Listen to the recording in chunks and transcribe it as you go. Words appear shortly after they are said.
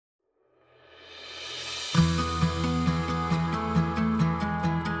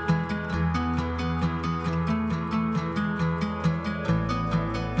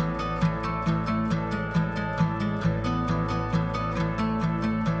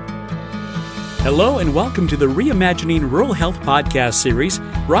Hello and welcome to the Reimagining Rural Health podcast series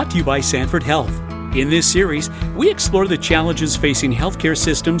brought to you by Sanford Health. In this series, we explore the challenges facing healthcare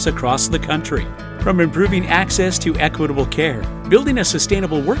systems across the country, from improving access to equitable care, building a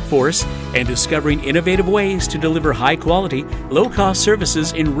sustainable workforce, and discovering innovative ways to deliver high-quality, low-cost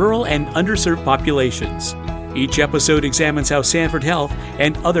services in rural and underserved populations. Each episode examines how Sanford Health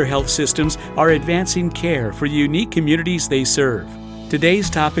and other health systems are advancing care for the unique communities they serve. Today's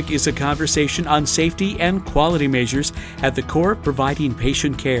topic is a conversation on safety and quality measures at the core of providing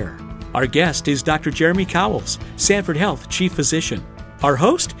patient care. Our guest is Dr. Jeremy Cowles, Sanford Health Chief Physician. Our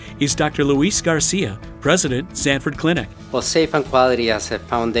host is Dr. Luis Garcia, President, Sanford Clinic. Well, safe and quality as a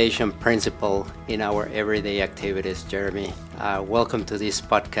foundation principle in our everyday activities, Jeremy. Welcome to this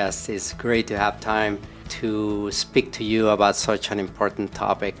podcast. It's great to have time to speak to you about such an important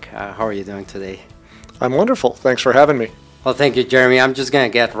topic. How are you doing today? I'm wonderful. Thanks for having me. Well, thank you, Jeremy. I'm just going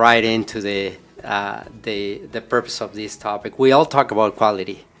to get right into the purpose of this topic. We all talk about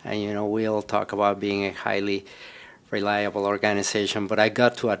quality, and we all talk about being a highly reliable organization. But I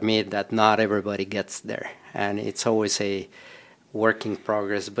got to admit that not everybody gets there, and it's always a work in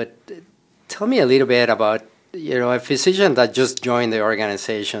progress. But tell me a little bit about a physician that just joined the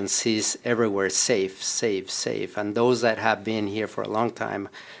organization sees everywhere safe, and those that have been here for a long time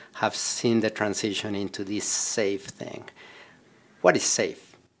have seen the transition into this safe thing. What is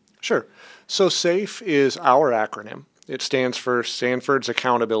SAFE? Sure. So SAFE is our acronym. It stands for Sanford's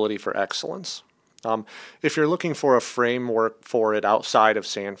Accountability for Excellence. If you're looking for a framework for it outside of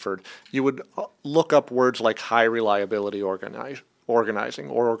Sanford, you would look up words like high reliability organizing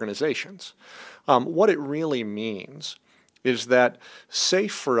or organizations. What it really means is that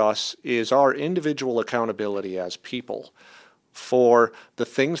SAFE for us is our individual accountability as people for the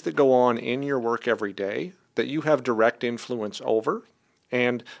things that go on in your work every day that you have direct influence over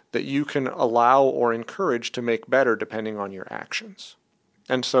and that you can allow or encourage to make better depending on your actions.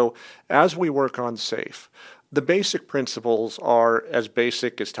 And so as we work on SAFE, the basic principles are as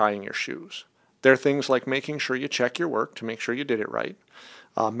basic as tying your shoes. They're things like making sure you check your work to make sure you did it right,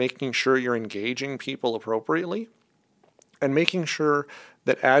 making sure you're engaging people appropriately, and making sure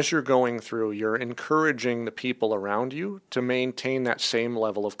that as you're going through, you're encouraging the people around you to maintain that same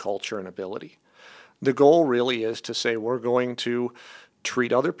level of culture and ability. The goal really is to say we're going to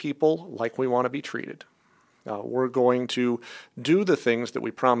treat other people like we want to be treated. We're going to do the things that we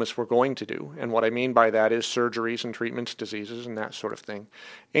promise we're going to do. And what I mean by that is surgeries and treatments, diseases, and that sort of thing.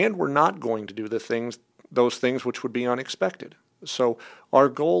 And we're not going to do those things which would be unexpected. So our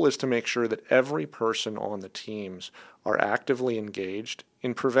goal is to make sure that every person on the teams are actively engaged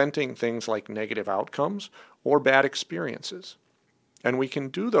in preventing things like negative outcomes or bad experiences. And we can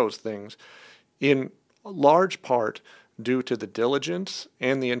do those things in large part due to the diligence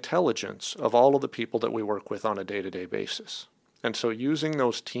and the intelligence of all of the people that we work with on a day-to-day basis. And so using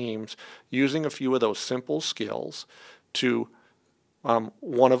those teams, using a few of those simple skills to,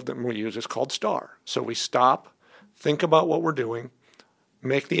 one of them we use is called STAR. So we stop, think about what we're doing,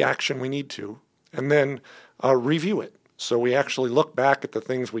 make the action we need to, and then review it. So we actually look back at the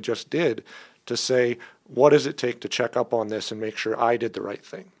things we just did to say, what does it take to check up on this and make sure I did the right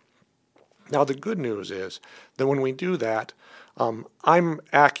thing? Now, the good news is that when we do that, I'm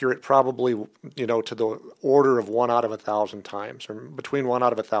accurate probably, to the order of 1 out of 1,000 times, or between 1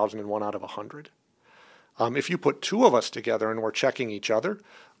 out of 1,000 and 1 out of 100. If you put two of us together and we're checking each other,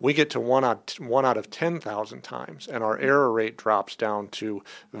 we get to 1 out of 10,000 times, and our error rate drops down to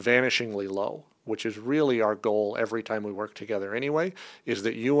vanishingly low, which is really our goal every time we work together anyway, is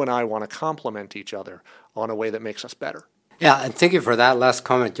that you and I want to complement each other on a way that makes us better. Yeah, and thank you for that last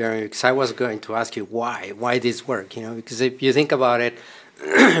comment, Jeremy, because I was going to ask you why this work, because if you think about it,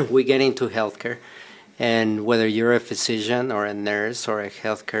 we get into healthcare, and whether you're a physician or a nurse or a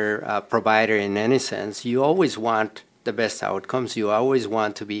healthcare provider in any sense, you always want the best outcomes. You always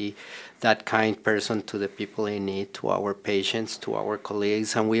want to be that kind person to the people in need, to our patients, to our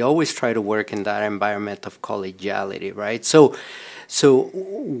colleagues, and we always try to work in that environment of collegiality, right? So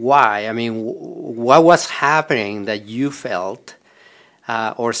why? I mean, what was happening that you felt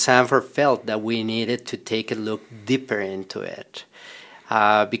or Sanford felt that we needed to take a look deeper into it?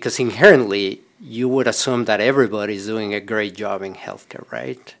 Because inherently, you would assume that everybody's doing a great job in healthcare,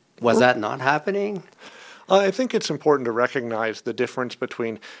 right? Was that not happening? I think it's important to recognize the difference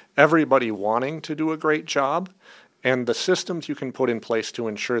between everybody wanting to do a great job and the systems you can put in place to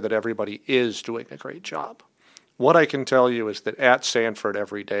ensure that everybody is doing a great job. What I can tell you is that at Sanford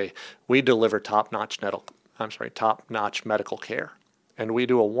every day, we deliver top-notch medical care. And we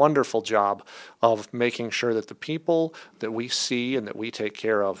do a wonderful job of making sure that the people that we see and that we take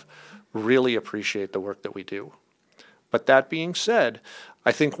care of really appreciate the work that we do. But that being said,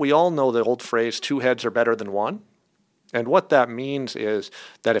 I think we all know the old phrase, 2 heads are better than one. And what that means is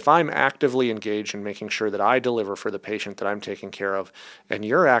that if I'm actively engaged in making sure that I deliver for the patient that I'm taking care of, and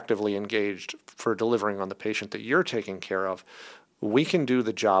you're actively engaged for delivering on the patient that you're taking care of, we can do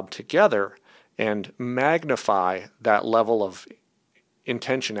the job together and magnify that level of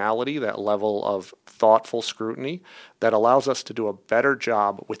intentionality, that level of thoughtful scrutiny that allows us to do a better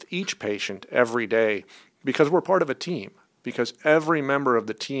job with each patient every day, because we're part of a team, because every member of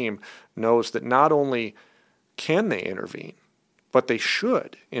the team knows that not only can they intervene, but they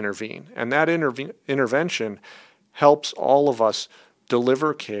should intervene. And that intervention helps all of us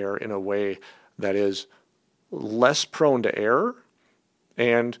deliver care in a way that is less prone to error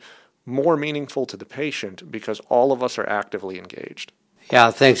and more meaningful to the patient, because all of us are actively engaged.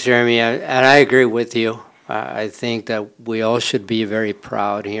 Yeah, thanks, Jeremy. And I agree with you. I think that we all should be very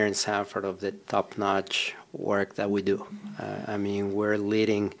proud here in Sanford of the top-notch work that we do. I mean, we're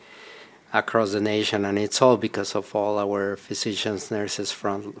leading across the nation, and it's all because of all our physicians, nurses,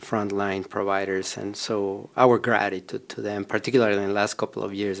 frontline providers, and so our gratitude to them, particularly in the last couple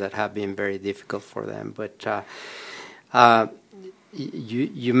of years that have been very difficult for them. But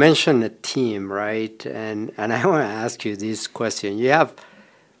you mentioned a team, right? And I want to ask you this question. You have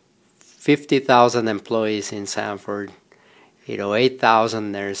 50,000 employees in Sanford,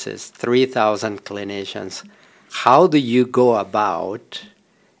 8,000 nurses, 3,000 clinicians. How do you go about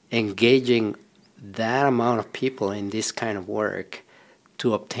engaging that amount of people in this kind of work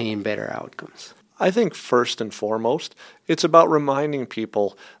to obtain better outcomes? I think first and foremost, it's about reminding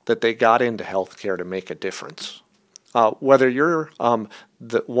people that they got into healthcare to make a difference. Whether you're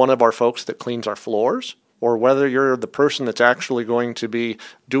one of our folks that cleans our floors, or whether you're the person that's actually going to be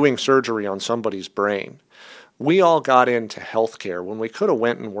doing surgery on somebody's brain, we all got into healthcare when we could have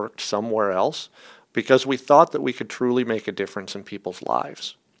went and worked somewhere else because we thought that we could truly make a difference in people's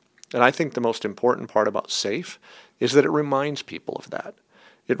lives. And I think the most important part about SAFE is that it reminds people of that.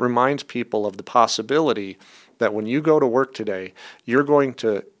 It reminds people of the possibility that when you go to work today, you're going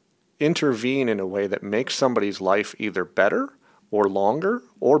to intervene in a way that makes somebody's life either better or longer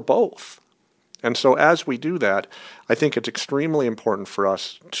or both. And so as we do that, I think it's extremely important for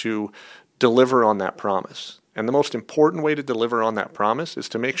us to deliver on that promise. And the most important way to deliver on that promise is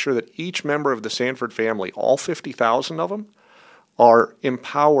to make sure that each member of the Sanford family, all 50,000 of them, are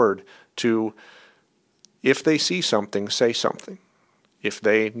empowered to, if they see something, say something. If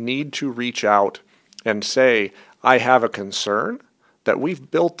they need to reach out and say, I have a concern, that we've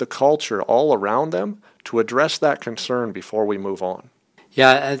built the culture all around them to address that concern before we move on.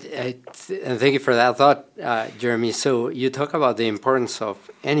 Yeah, and thank you for that thought, Jeremy. So you talk about the importance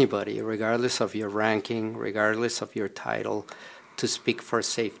of anybody, regardless of your ranking, regardless of your title, to speak for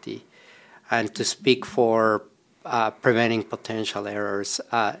safety and to speak for preventing potential errors.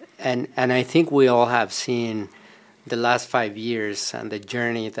 And I think we all have seen the last 5 years and the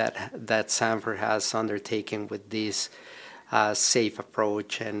journey that Sanford has undertaken with this safe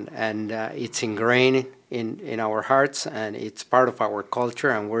approach, and it's ingrained in our hearts, and it's part of our culture,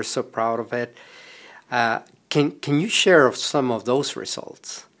 and we're so proud of it. Can you share some of those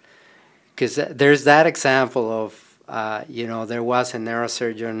results? Because there's that example of, there was a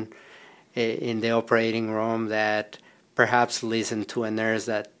neurosurgeon in the operating room that perhaps listened to a nurse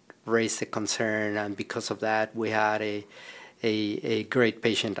that raised a concern, and because of that, we had a great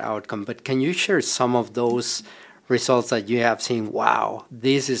patient outcome. But can you share some of those results that you have seen? Wow,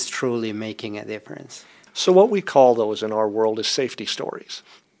 this is truly making a difference. So what we call those in our world is safety stories.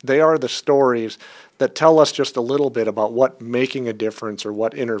 They are the stories that tell us just a little bit about what making a difference or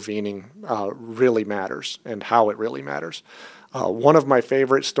what intervening really matters and how it really matters. One of my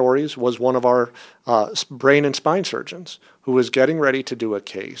favorite stories was one of our brain and spine surgeons who was getting ready to do a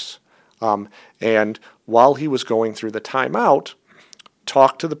case. And while he was going through the timeout,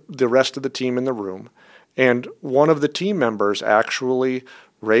 talked to the rest of the team in the room, and one of the team members actually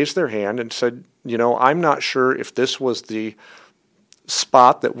raised their hand and said, I'm not sure if this was the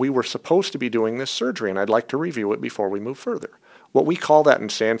spot that we were supposed to be doing this surgery, and I'd like to review it before we move further. What we call that in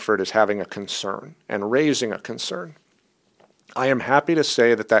Sanford is having a concern and raising a concern. I am happy to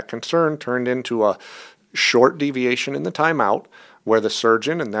say that concern turned into a short deviation in the timeout where the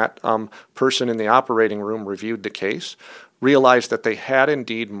surgeon and that person in the operating room reviewed the case, realized that they had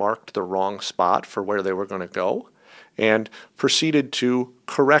indeed marked the wrong spot for where they were going to go, and proceeded to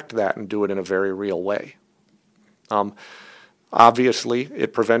correct that and do it in a very real way. Obviously,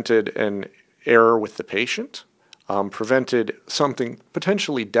 it prevented an error with the patient, prevented something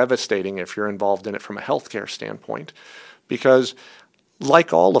potentially devastating if you're involved in it from a healthcare standpoint, because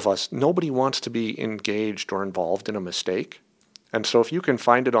like all of us, nobody wants to be engaged or involved in a mistake. And so if you can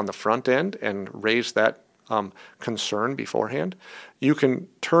find it on the front end and raise that concern beforehand, you can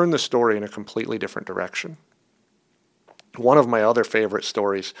turn the story in a completely different direction. One of my other favorite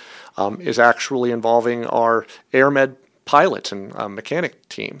stories is actually involving our AirMed pilots and mechanic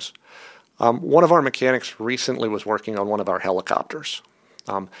teams. One of our mechanics recently was working on one of our helicopters.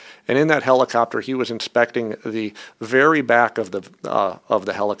 And in that helicopter, he was inspecting the very back of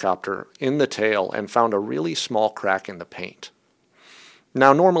the helicopter in the tail and found a really small crack in the paint.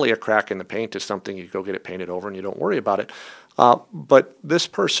 Now, normally a crack in the paint is something you go get it painted over and you don't worry about it. But this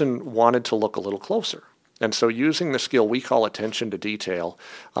person wanted to look a little closer. And so using the skill we call attention to detail,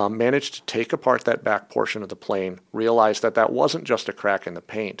 managed to take apart that back portion of the plane, realized that that wasn't just a crack in the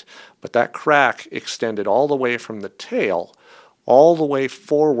paint, but that crack extended all the way from the tail all the way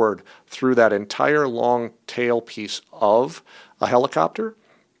forward through that entire long tail piece of a helicopter.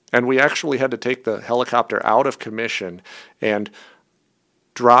 And we actually had to take the helicopter out of commission and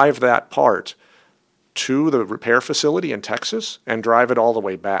drive that part to the repair facility in Texas and drive it all the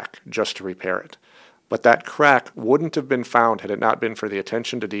way back just to repair it. But that crack wouldn't have been found had it not been for the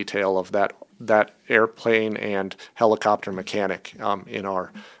attention to detail of that airplane and helicopter mechanic in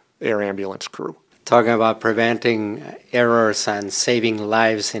our air ambulance crew. Talking about preventing errors and saving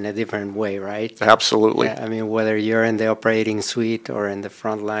lives in a different way, right? Absolutely. Yeah, I mean, whether you're in the operating suite or in the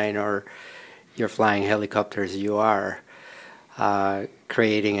front line or you're flying helicopters, you are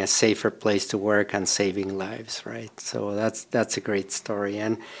creating a safer place to work and saving lives, right? So that's a great story.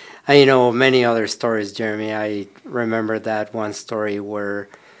 And you know, many other stories, Jeremy. I remember that one story where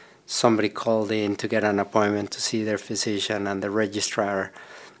somebody called in to get an appointment to see their physician, and the registrar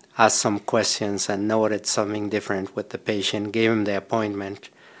asked some questions and noted something different with the patient, gave him the appointment.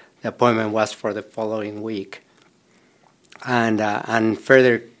 The appointment was for the following week. And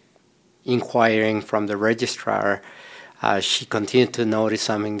further inquiring from the registrar, she continued to notice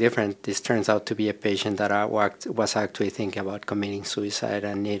something different. This turns out to be a patient that was actually thinking about committing suicide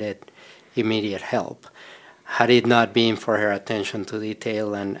and needed immediate help. Had it not been for her attention to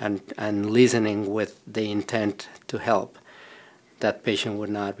detail and listening with the intent to help, that patient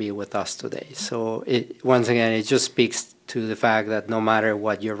would not be with us today. So once again, it just speaks to the fact that no matter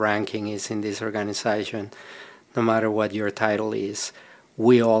what your ranking is in this organization, no matter what your title is,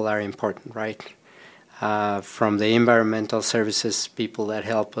 we all are important, right? From the environmental services people that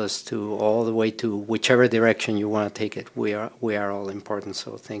help us to all the way to whichever direction you want to take it, we are all important.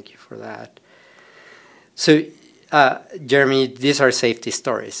 So thank you for that. So, Jeremy, these are safety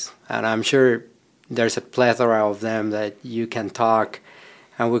stories, and I'm sure there's a plethora of them that you can talk,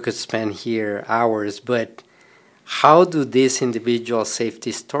 and we could spend here hours. But how do these individual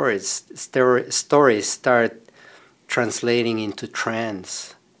safety stories start translating into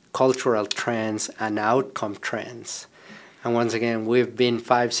trends? Cultural trends and outcome trends? And once again, we've been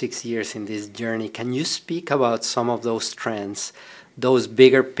 5-6 years in this journey. Can you speak about some of those trends, those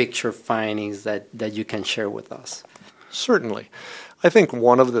bigger picture findings that you can share with us? Certainly. I think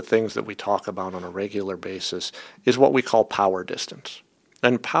one of the things that we talk about on a regular basis is what we call power distance.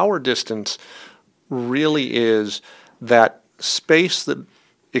 And power distance really is that space that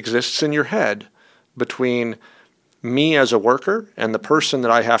exists in your head between me as a worker and the person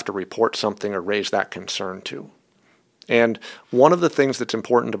that I have to report something or raise that concern to. And one of the things that's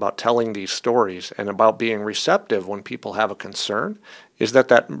important about telling these stories and about being receptive when people have a concern is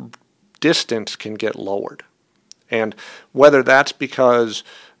that distance can get lowered. And whether that's because,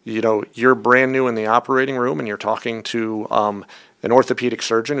 you're brand new in the operating room and you're talking to an orthopedic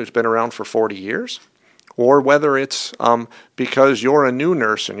surgeon who's been around for 40 years, or whether it's because you're a new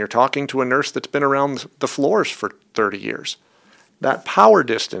nurse and you're talking to a nurse that's been around the floors for 30 years. That power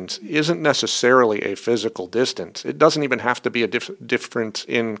distance isn't necessarily a physical distance. It doesn't even have to be a difference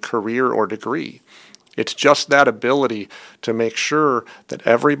in career or degree. It's just that ability to make sure that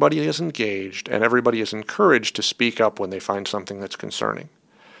everybody is engaged and everybody is encouraged to speak up when they find something that's concerning.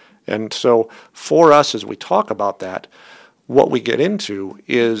 And so for us, as we talk about that, what we get into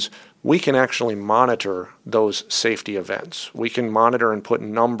is we can actually monitor those safety events. We can monitor and put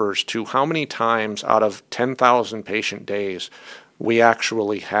numbers to how many times out of 10,000 patient days we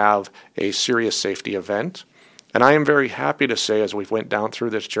actually have a serious safety event. And I am very happy to say, as we've went down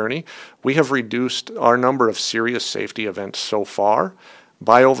through this journey, we have reduced our number of serious safety events so far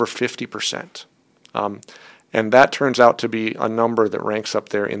by over 50%. And that turns out to be a number that ranks up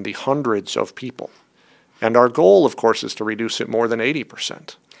there in the hundreds of people. And our goal, of course, is to reduce it more than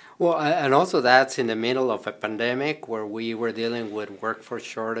 80%. Well, and also that's in the middle of a pandemic where we were dealing with workforce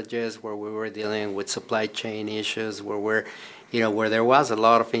shortages, where we were dealing with supply chain issues, where we're where there was a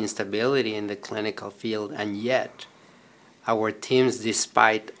lot of instability in the clinical field, and yet our teams,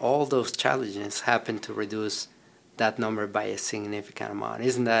 despite all those challenges, happened to reduce that number by a significant amount.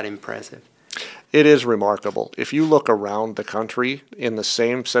 Isn't that impressive? It is remarkable. If you look around the country in the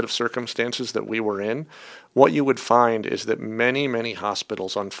same set of circumstances that we were in, what you would find is that many, many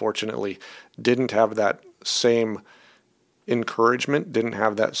hospitals, unfortunately, didn't have that same encouragement, didn't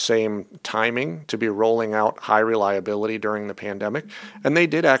have that same timing to be rolling out high reliability during the pandemic. And they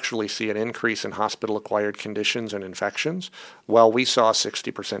did actually see an increase in hospital-acquired conditions and infections, while we saw a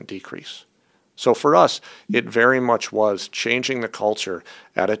 60% decrease. So for us, it very much was changing the culture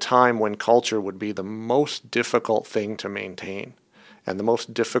at a time when culture would be the most difficult thing to maintain and the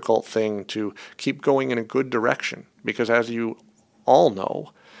most difficult thing to keep going in a good direction. Because as you all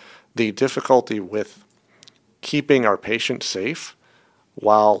know, the difficulty with keeping our patients safe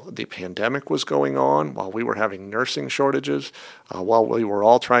while the pandemic was going on, while we were having nursing shortages, while we were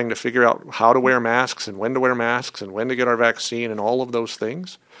all trying to figure out how to wear masks and when to get our vaccine and all of those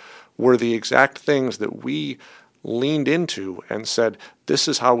things, were the exact things that we leaned into and said, this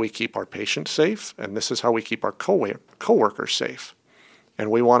is how we keep our patients safe, and this is how we keep our coworkers safe. And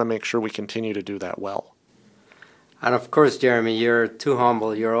we want to make sure we continue to do that well. And of course, Jeremy, you're too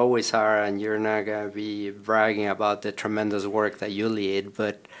humble. You always are, and you're not going to be bragging about the tremendous work that you lead.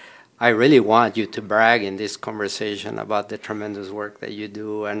 But I really want you to brag in this conversation about the tremendous work that you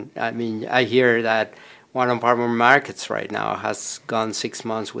do. And I mean, I hear that one of our markets right now has gone 6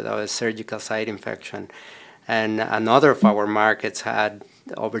 months without a surgical site infection. And another of our markets had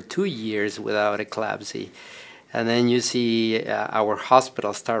over 2 years without eclampsia. And then you see our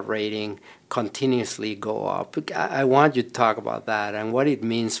hospital start rating continuously go up. I want you to talk about that and what it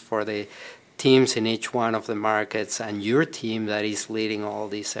means for the teams in each one of the markets and your team that is leading all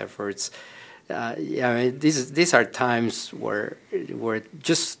these efforts. These are times where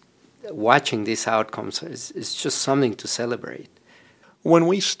just watching these outcomes is just something to celebrate. When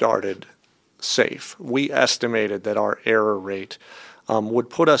we started SAFE, we estimated that our error rate would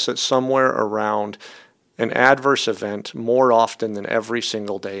put us at somewhere around an adverse event more often than every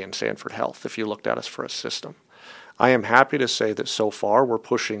single day in Sanford Health, if you looked at us for a system. I am happy to say that so far we're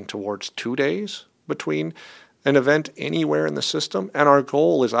pushing towards 2 days between an event anywhere in the system, and our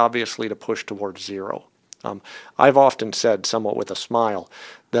goal is obviously to push towards 0. I've often said, somewhat with a smile,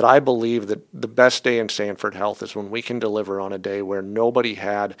 that I believe that the best day in Sanford Health is when we can deliver on a day where nobody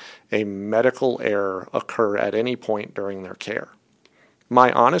had a medical error occur at any point during their care.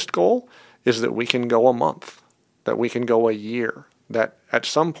 My honest goal is that we can go a month, that we can go a year, that at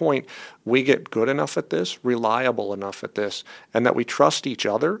some point we get good enough at this, reliable enough at this, and that we trust each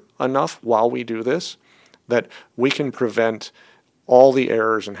other enough while we do this, that we can prevent all the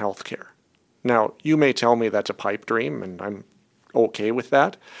errors in healthcare. Now, you may tell me that's a pipe dream, and I'm okay with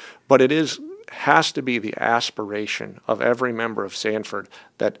that, but it has to be the aspiration of every member of Sanford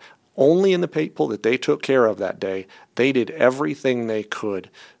that only in the people that they took care of that day, they did everything they could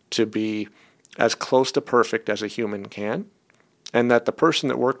to be as close to perfect as a human can, and that the person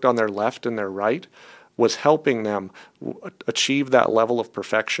that worked on their left and their right was helping them achieve that level of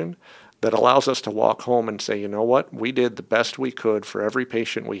perfection that allows us to walk home and say, you know what, we did the best we could for every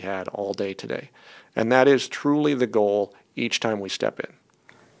patient we had all day today. And that is truly the goal each time we step in.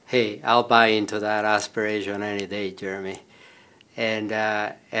 Hey, I'll buy into that aspiration any day, Jeremy. And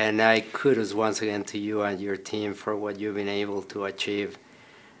I kudos once again to you and your team for what you've been able to achieve,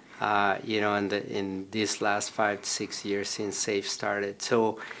 in these last 5 to 6 years since SAFE started.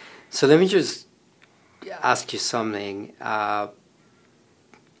 So let me just ask you something.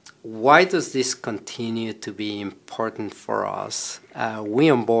 Why does this continue to be important for us? We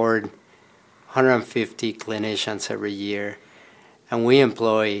onboard 150 clinicians every year, and we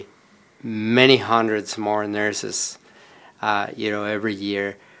employ many hundreds more nurses, every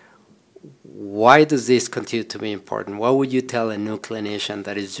year. Why does this continue to be important? What would you tell a new clinician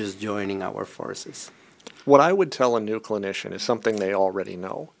that is just joining our forces? What I would tell a new clinician is something they already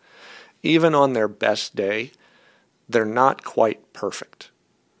know. Even on their best day, they're not quite perfect.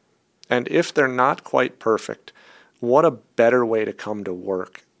 And if they're not quite perfect, what a better way to come to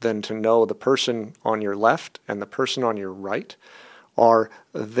work than to know the person on your left and the person on your right are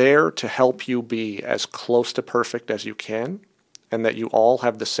there to help you be as close to perfect as you can, and that you all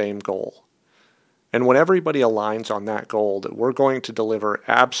have the same goal. And when everybody aligns on that goal, that we're going to deliver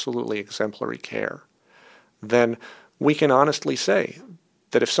absolutely exemplary care, then we can honestly say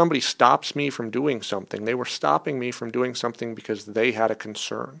that if somebody stops me from doing something, they were stopping me from doing something because they had a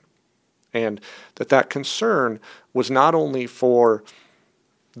concern. And that concern was not only for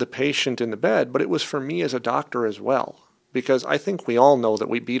the patient in the bed, but it was for me as a doctor as well. because I think we all know that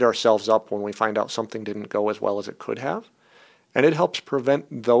we beat ourselves up when we find out something didn't go as well as it could have. And it helps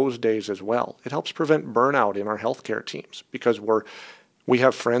prevent those days as well. It helps prevent burnout in our healthcare teams because we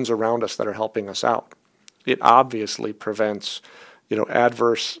have friends around us that are helping us out. It obviously prevents,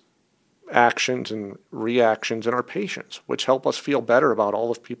 adverse actions and reactions in our patients, which help us feel better about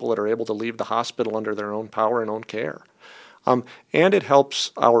all the people that are able to leave the hospital under their own power and own care. And it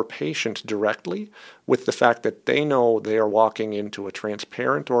helps our patients directly with the fact that they know they are walking into a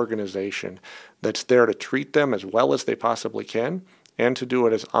transparent organization that's there to treat them as well as they possibly can and to do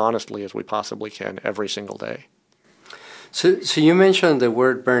it as honestly as we possibly can every single day. So you mentioned the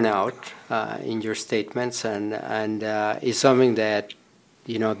word burnout in your statements, and it's something that,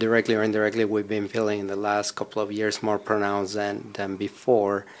 directly or indirectly we've been feeling in the last couple of years more pronounced than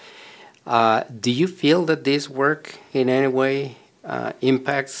before. Do you feel that this work in any way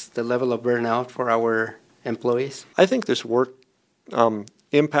impacts the level of burnout for our employees? I think this work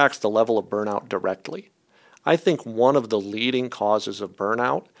impacts the level of burnout directly. I think one of the leading causes of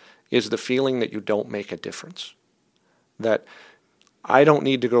burnout is the feeling that you don't make a difference. That I don't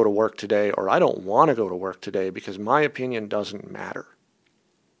need to go to work today, or I don't want to go to work today because my opinion doesn't matter.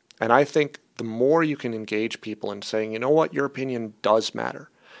 And I think the more you can engage people in saying, you know what, your opinion does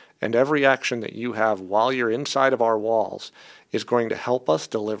matter. And every action that you have while you're inside of our walls is going to help us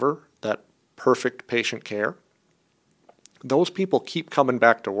deliver that perfect patient care. Those people keep coming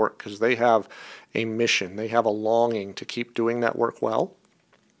back to work because they have a mission. They have a longing to keep doing that work well.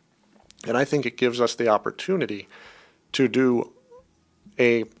 And I think it gives us the opportunity to do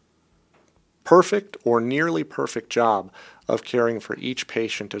a perfect or nearly perfect job of caring for each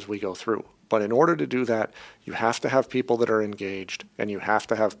patient as we go through. But in order to do that, you have to have people that are engaged, and you have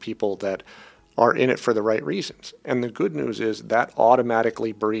to have people that are in it for the right reasons. And the good news is that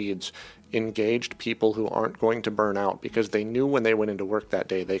automatically breeds engaged people who aren't going to burn out because they knew when they went into work that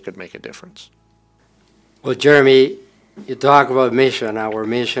day they could make a difference. Well, Jeremy, you talk about mission. Our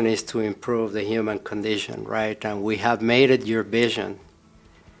mission is to improve the human condition, right? And we have made it your vision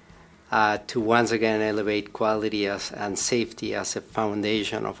to once again elevate quality and safety as a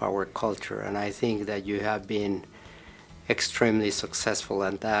foundation of our culture. And I think that you have been extremely successful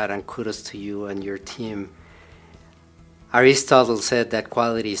at that, and kudos to you and your team. Aristotle said that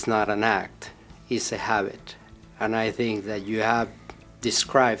quality is not an act, it's a habit. And I think that you have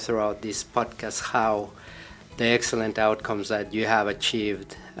described throughout this podcast how the excellent outcomes that you have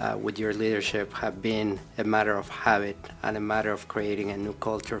achieved with your leadership have been a matter of habit and a matter of creating a new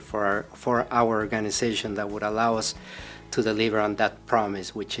culture for our organization that would allow us to deliver on that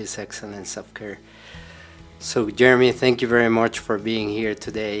promise, which is excellence of care. So, Jeremy, thank you very much for being here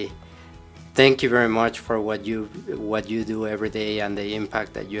today. Thank you very much for what you do every day and the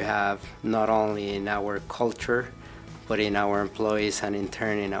impact that you have not only in our culture, but in our employees and in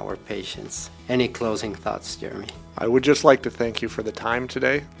turn in our patients. Any closing thoughts, Jeremy? I would just like to thank you for the time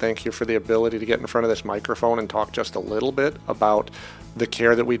today. Thank you for the ability to get in front of this microphone and talk just a little bit about the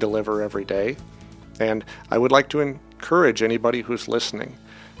care that we deliver every day. And I would like to encourage anybody who's listening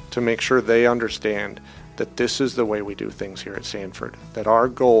to make sure they understand that this is the way we do things here at Sanford, that our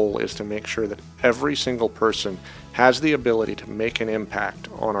goal is to make sure that every single person has the ability to make an impact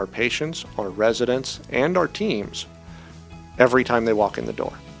on our patients, our residents, and our teams every time they walk in the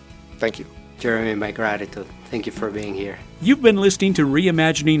door. Thank you. Jeremy, my gratitude. Thank you for being here. You've been listening to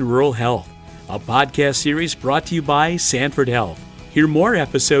Reimagining Rural Health, a podcast series brought to you by Sanford Health. Hear more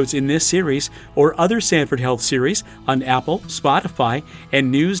episodes in this series or other Sanford Health series on Apple, Spotify, and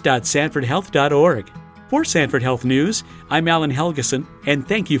news.sanfordhealth.org. For Sanford Health News, I'm Alan Helgeson, and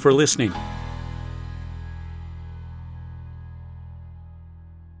thank you for listening.